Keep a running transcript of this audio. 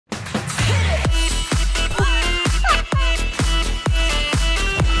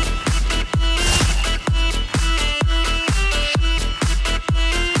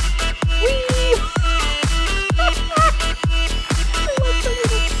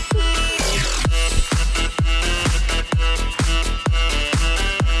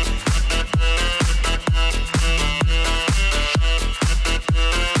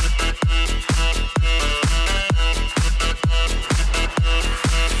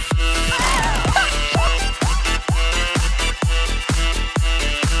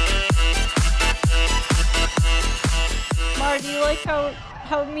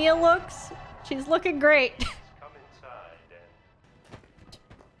how Mia looks? She's looking great. Come inside and...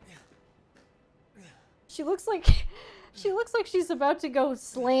 She looks like she's about to go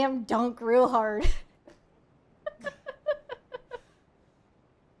slam dunk real hard.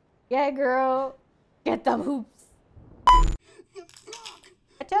 Yeah, girl. Get them hoops.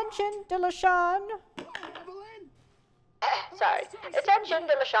 Attention, Delashawn. Sorry. Attention,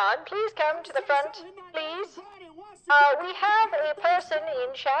 Delashawn. Please come to the front, please. We have a person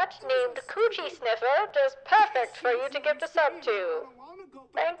in chat named Coochie Sniffer, just perfect for you to gift a sub to.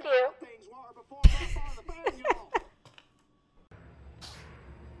 Thank you.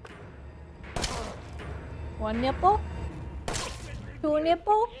 One nipple? Two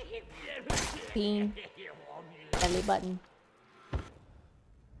nipple? Peen. Belly button.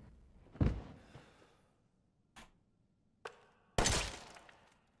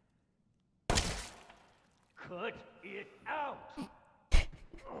 Cut it out!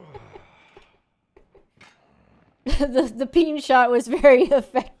 The peen shot was very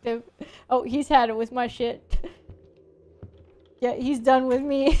effective. Oh, he's had it with my shit. Yeah, he's done with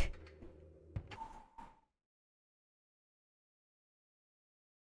me.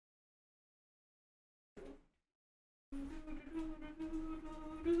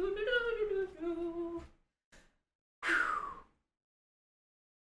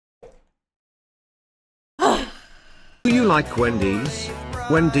 Do you like Wendy's?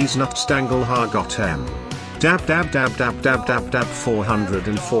 Wendy's Nutstangle Hargotem. Dab dab dab dab dab dab dab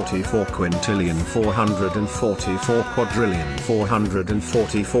 444 quintillion 444 quadrillion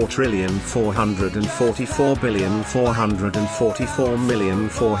 444 trillion 444 billion 444 million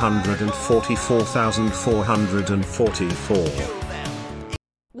 444,444.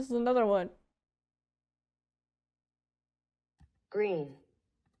 This is another one. Green.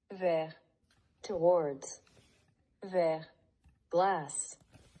 Vert. Towards. Vert. Glass.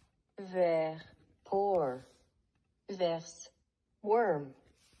 Vert. Pour. Verse. Worm.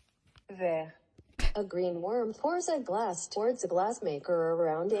 Vert. A green worm pours a glass towards a glassmaker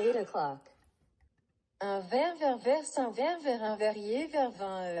around 8 o'clock. Un verre vers vers sans verre vers un verrier vers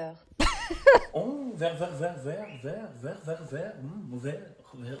 20 heures. Oh, ver, ver, ver, ver, ver, ver, ver, ver, ver, ver,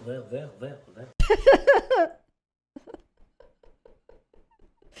 ver, ver, ver, ver.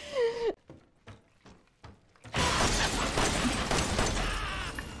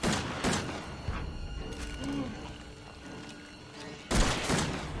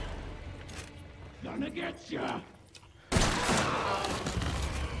 Gonna get ya!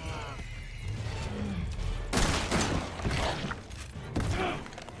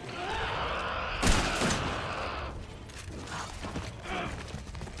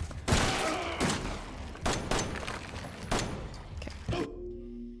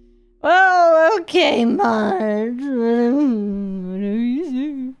 Well, okay, Marge.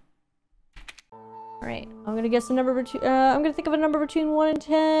 Alright, I'm gonna guess the number between, I'm gonna think of a number between 1 and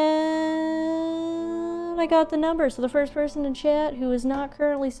 10. I got the number, so the first person in chat who is not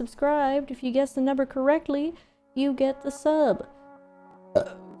currently subscribed, if you guess the number correctly, you get the sub.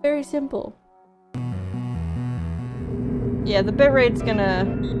 Very simple. Yeah, the bitrate's gonna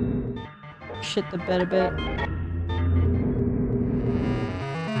shit the bed a bit.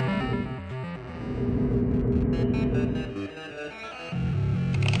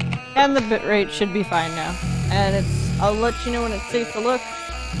 And the bitrate should be fine now. And I'll let you know when it's safe to look.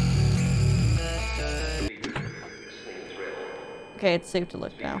 Okay, it's safe to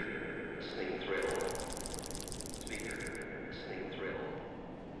look now.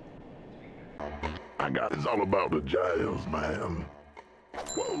 I got it's all about the Giles, man.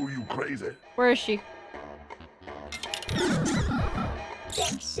 Whoa, you crazy? Where is she?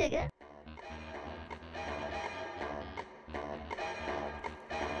 Thanks, sugar.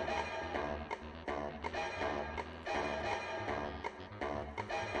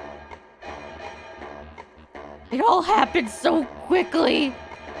 It all happened so quickly.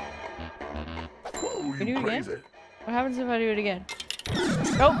 Whoa, Can you do you it again? crazy? What happens if I do it again?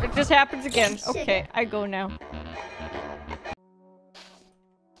 Nope, it just happens again. Okay, I go now.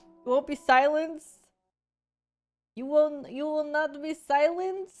 You won't be silenced. You will not be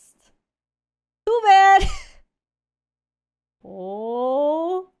silenced. Too bad.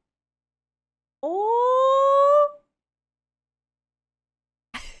 Oh. Oh.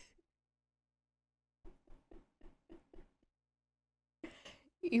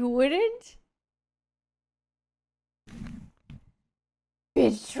 You wouldn't?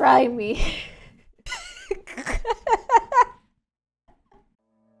 Bitch, try me.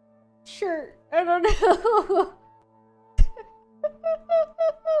 Sure, I don't know.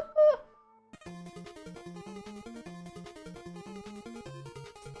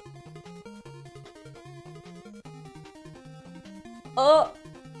 Oh.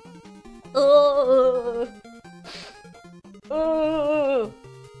 Oh. Oh.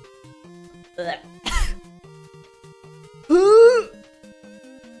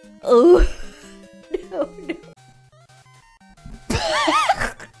 Oh. No, no.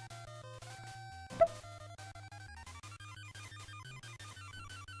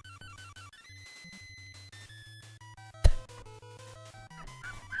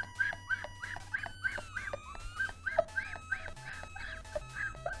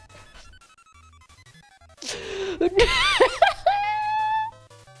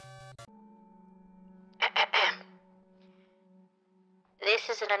 This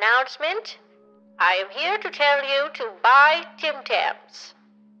is an announcement. I am here to tell you to buy Tim Tams.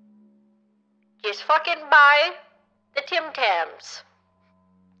 Just fucking buy the Tim Tams.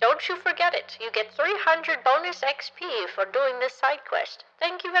 Don't you forget it. You get 300 bonus XP for doing this side quest.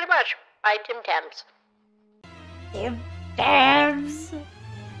 Thank you very much. Buy Tim Tams. Tim Tams.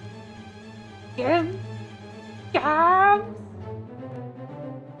 Tim Tams.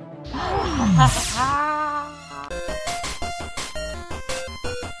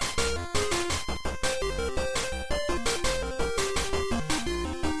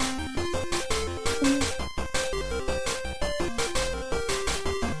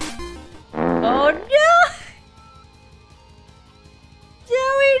 Oh no!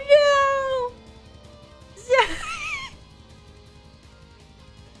 Zoe, no!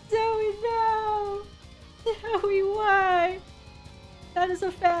 Zoe, no! Zoe, why? That is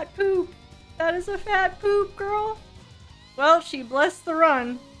a fat poop. That is a fat poop, girl. Well, she blessed the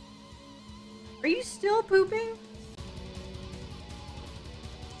run. Are you still pooping?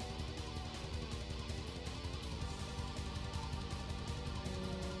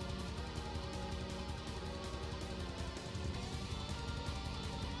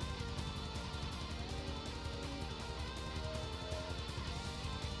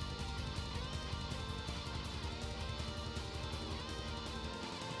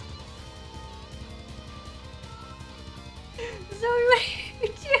 Zoe, what are you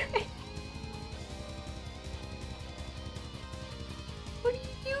doing? What are you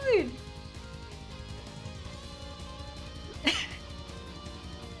doing?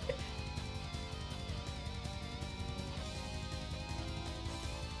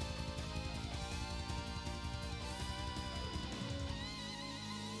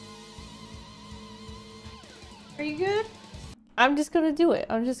 Are you good? I'm just gonna do it.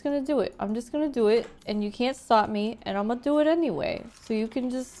 I'm just gonna do it. I'm just gonna do it. And you can't stop me. And I'm gonna do it anyway. So you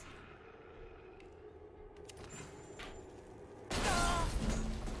can just...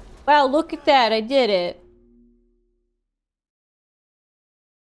 Wow, look at that. I did it.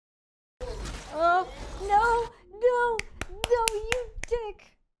 Oh, no, no, no, you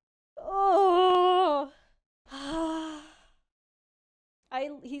dick. Oh.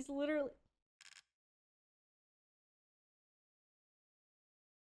 He's literally...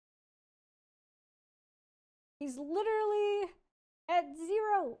 He's literally at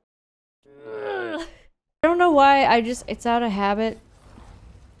 0. Ugh. I don't know why, it's out of habit.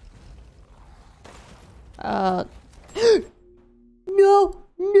 No, no,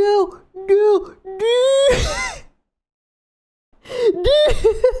 no, no.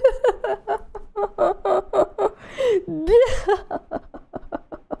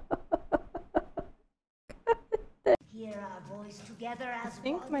 Hear our voice together as I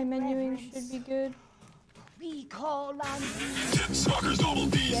think my menuing should be good. we call on Stalkers, double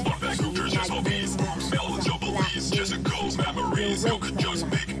D's, fuckback hookers, SOBs, melons, jumblies, Jessicas, memories, milk jugs,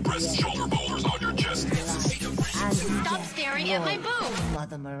 big breasts, shoulder boulders on your chest. and Stop staring at my boob!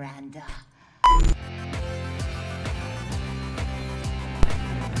 Mother Miranda.